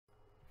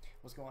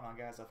What's going on,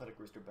 guys? Athletic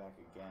Rooster back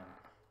again.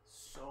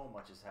 So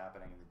much is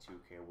happening in the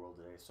 2K world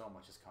today. So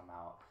much has come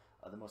out.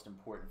 The most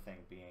important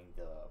thing being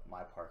the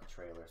My Park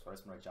trailer. So I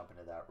just want to jump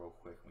into that real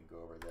quick and we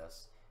go over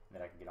this. And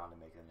then I can get on to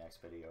making the next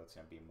video. It's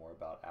going to be more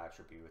about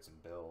attributes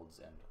and builds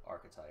and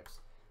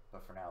archetypes.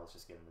 But for now, let's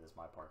just get into this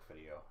My Park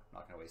video. I'm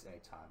not going to waste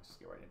any time. Let's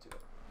just get right into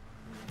it.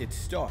 It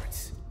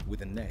starts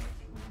with a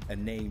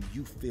name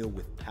you fill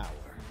with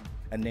power,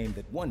 a name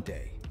that one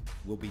day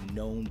will be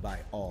known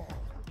by all,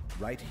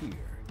 right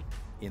here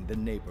in the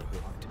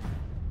neighborhood.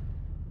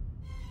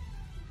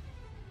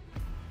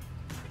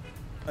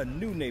 A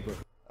new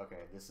neighborhood.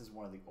 Okay, this is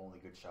one of the only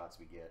good shots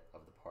we get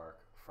of the park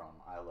from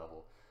eye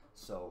level.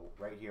 So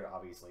right here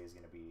obviously is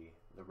going to be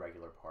the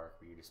regular park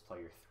where you just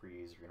play your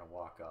threes, you're going to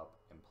walk up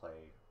and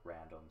play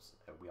randoms.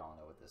 We all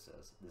know what this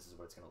is. This is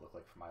what it's going to look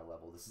like from eye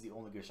level. This is the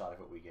only good shot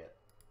of it we get.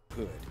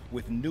 Good,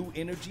 with new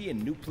energy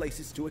and new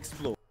places to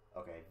explore.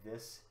 Okay,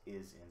 this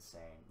is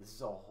insane. This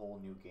is a whole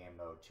new game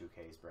mode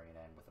 2K is bringing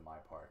in with the My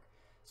Park.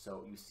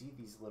 So you see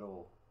these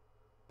little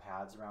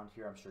pads around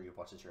here. I'm sure you've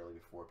watched this earlier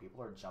before.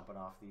 People are jumping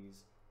off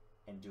these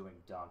and doing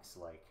dunks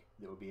like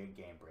it would be a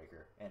game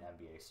breaker in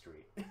NBA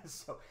Street.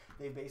 So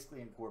they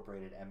basically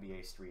incorporated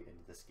NBA Street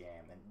into this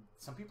game. And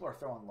some people are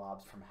throwing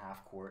lobs from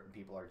half court and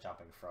people are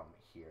jumping from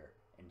here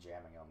and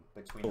jamming them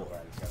between the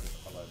legs.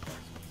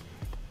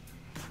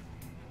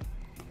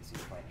 You can see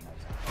they're playing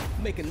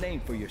nice. Make a name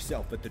for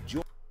yourself at the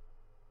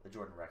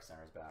Jordan Rec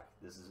Center is back.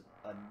 This is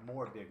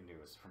more big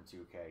news from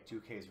 2K.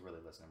 2K is really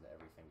listening to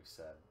everything we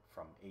said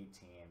from 18.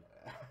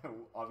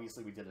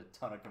 Obviously, we did a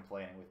ton of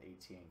complaining with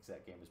 18 because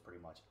that game was pretty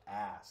much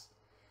ass.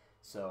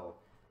 So,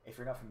 if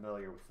you're not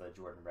familiar with the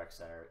Jordan Rec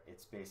Center,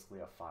 it's basically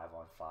a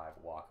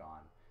 5-on-5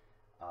 walk-on.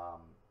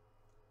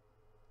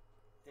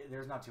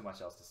 There's not too much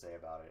else to say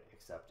about it,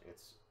 except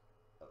it's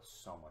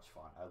so much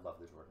fun. I love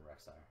the Jordan Rec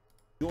Center.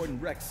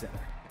 Jordan Rec Center.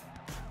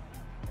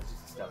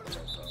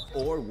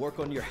 Or work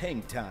on your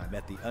hang time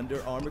at the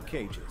Under Armour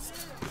cages.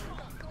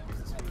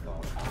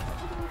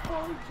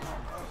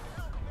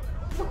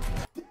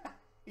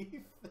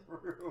 He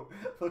threw.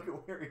 Look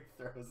at where he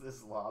throws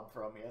this lob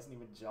from. He hasn't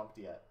even jumped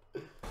yet.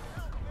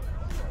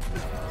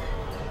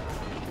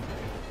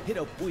 Hit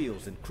up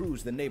wheels and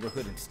cruise the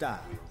neighborhood in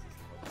style.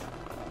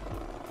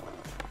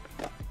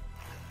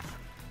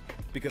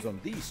 Because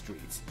on these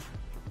streets,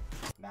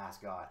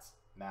 mascots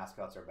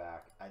are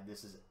back.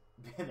 This has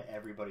been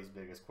everybody's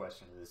biggest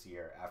question of this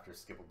year after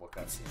skippable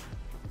cutscene.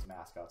 These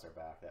mascots are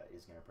back. That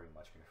is going to pretty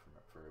much confirm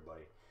it for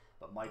everybody.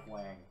 But Mike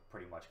Wang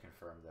pretty much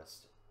confirmed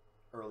this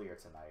earlier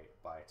tonight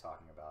by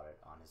talking about it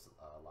on his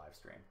live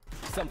stream.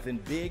 Something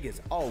big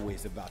is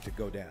always about to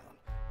go down.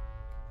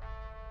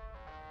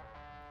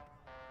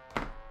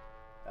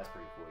 That's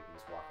pretty cool. You can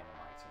just walk into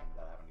my team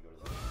without having to go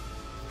to the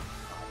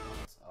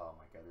audience. Oh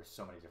my god, there's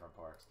so many different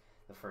parks.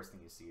 The first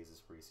thing you see is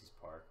this Reese's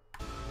Park.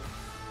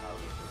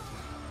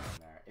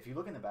 There. If you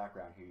look in the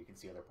background here, you can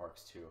see other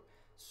parks too.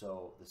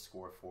 So the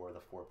Score 4,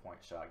 the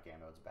 4-point shot game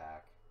mode's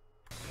back.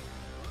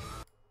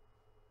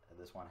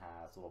 This one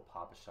has little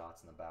pop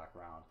shots in the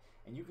background,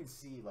 and you can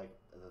see like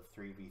the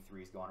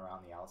 3v3s going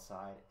around the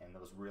outside, and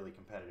those really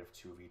competitive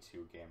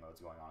 2v2 game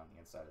modes going on the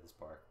inside of this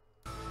park.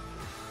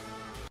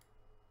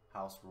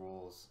 House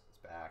Rules is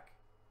back.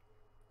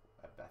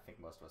 I think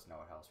most of us know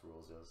what House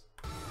Rules is.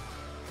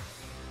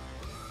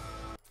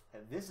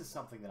 And this is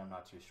something that I'm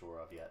not too sure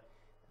of yet.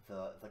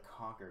 The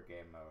Conquer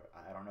game mode.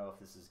 I don't know if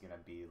this is going to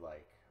be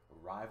like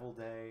Rival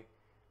Day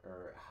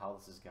or how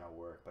this is going to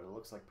work, but it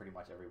looks like pretty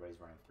much everybody's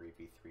running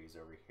 3v3s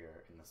over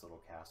here in this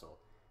little castle.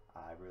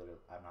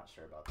 I'm not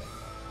sure about that.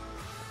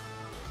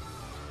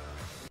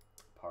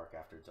 Park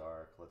After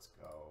Dark, let's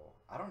go.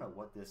 I don't know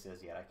what this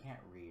is yet. I can't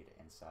read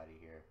inside of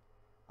here.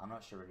 I'm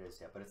not sure what it is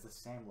yet, but it's the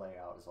same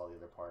layout as all the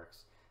other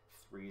parks.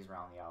 3s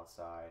around the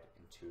outside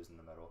and 2s in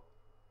the middle.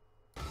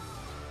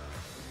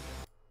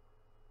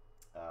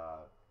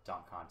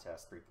 Dunk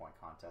contest, 3-point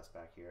contest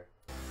back here.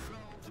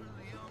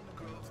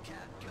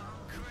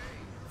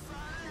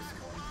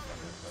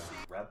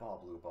 Red ball,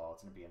 blue ball.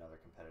 It's gonna be another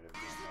competitive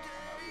game. I'm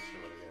not really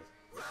sure what it is.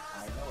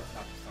 I know it's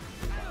not just something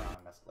you run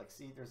around mess. Like,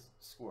 see, there's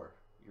score.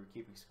 You're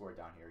keeping score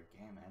down here.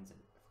 Game ends in,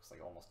 it looks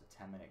like almost a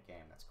 10-minute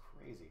game. That's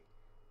crazy.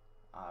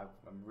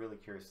 I'm really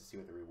curious to see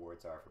what the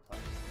rewards are for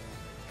playing this game.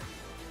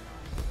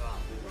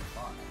 They look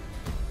fun.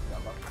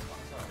 I love this one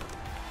as well.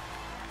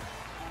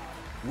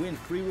 Win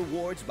free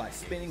rewards by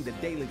spinning the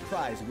daily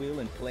prize wheel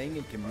and playing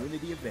in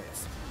community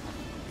events.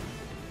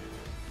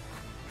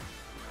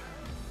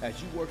 As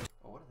you work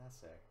what did that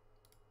say?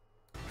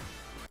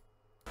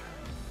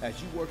 As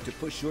you work to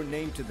push your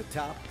name to the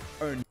top,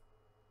 earn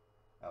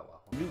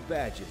new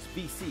badges,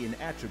 VC, and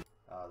attributes.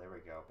 Oh, there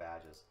we go,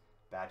 badges.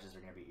 Badges are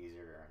going to be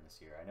easier to earn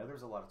this year. I know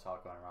there's a lot of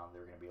talk going around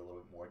they're going to be a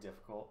little bit more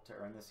difficult to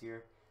earn this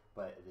year,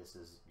 but this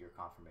is your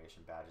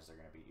confirmation. Badges are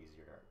going to be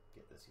easier to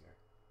get this year.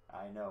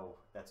 I know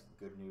that's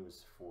good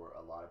news for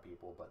a lot of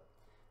people, but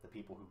the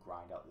people who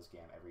grind out this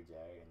game every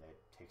day, and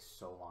it takes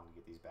so long to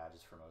get these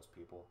badges for most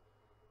people,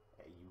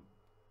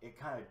 it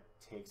kind of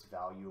takes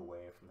value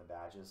away from the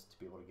badges to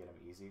be able to get them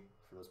easy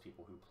for those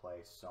people who play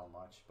so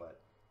much.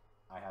 But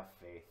I have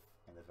faith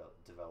and the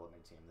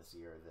development team this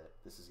year that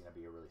this is going to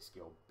be a really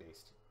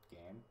skill-based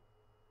game,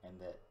 and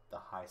that the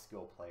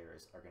high-skill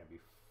players are going to be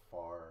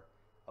far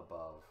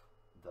above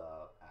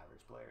the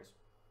average players.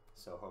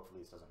 So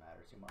hopefully this doesn't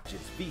matter too much.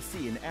 Just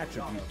VC and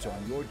attributes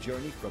on your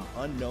journey from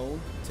unknown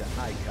to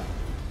icon.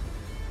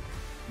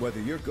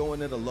 Whether you're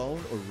going it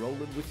alone or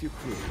rolling with your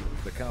crew,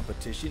 the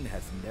competition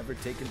has never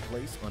taken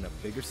place on a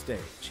bigger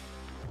stage.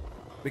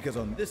 Because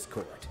on this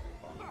court,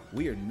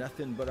 we are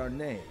nothing but our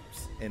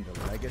names and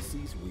the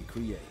legacies we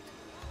create.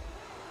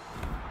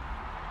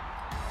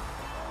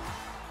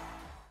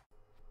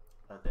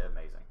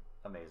 Amazing,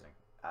 amazing.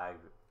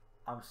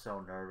 I'm so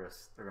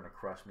nervous they're gonna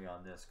crush me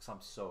on this because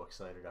I'm so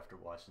excited after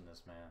watching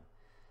this, man.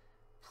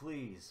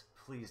 Please,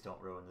 please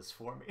don't ruin this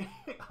for me.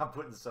 I'm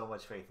putting so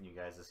much faith in you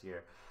guys this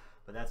year.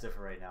 But that's it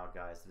for right now,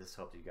 guys. This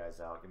helped you guys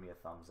out. Give me a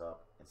thumbs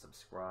up and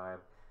subscribe.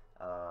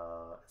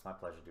 It's my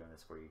pleasure doing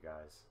this for you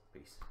guys.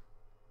 Peace.